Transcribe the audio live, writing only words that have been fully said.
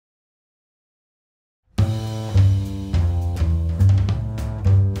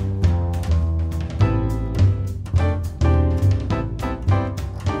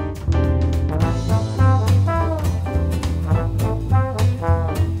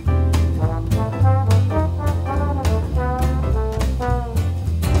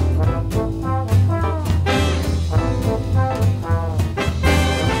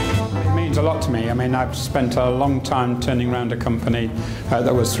mean, I've spent a long time turning around a company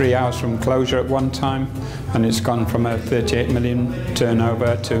that was 3 hours from closure at one time, and it's gone from a 38 million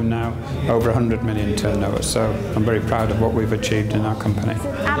turnover to now over 100 million turnover. So I'm very proud of what we've achieved in our company. It's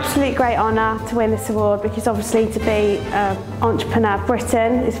an absolute great honour to win this award, because obviously to be Entrepreneur of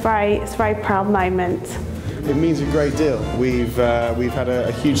Britain is it's a very proud moment. It means a great deal. We've had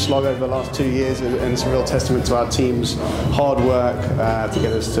a huge slog over the last 2 years, and it's a real testament to our team's hard work to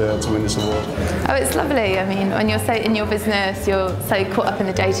get us to win this award. Oh, it's lovely. I mean, when you're so in your business, you're so caught up in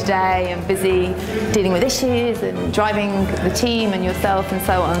the day-to-day and busy dealing with issues and driving the team and yourself and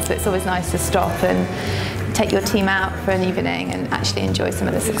so on. So it's always nice to stop and take your team out for an evening and actually enjoy some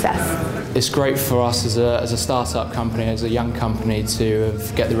of the success. It's great for us as a start-up company, as a young company, to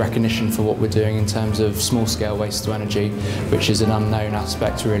get the recognition for what we're doing in terms of small-scale waste to energy, which is an unknown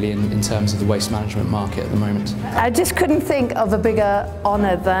aspect really in terms of the waste management market at the moment. I just couldn't think of a bigger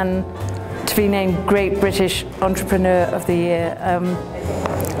honour than to be named Great British Entrepreneur of the Year.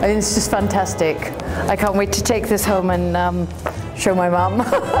 I think it's just fantastic. I can't wait to take this home and show my mum.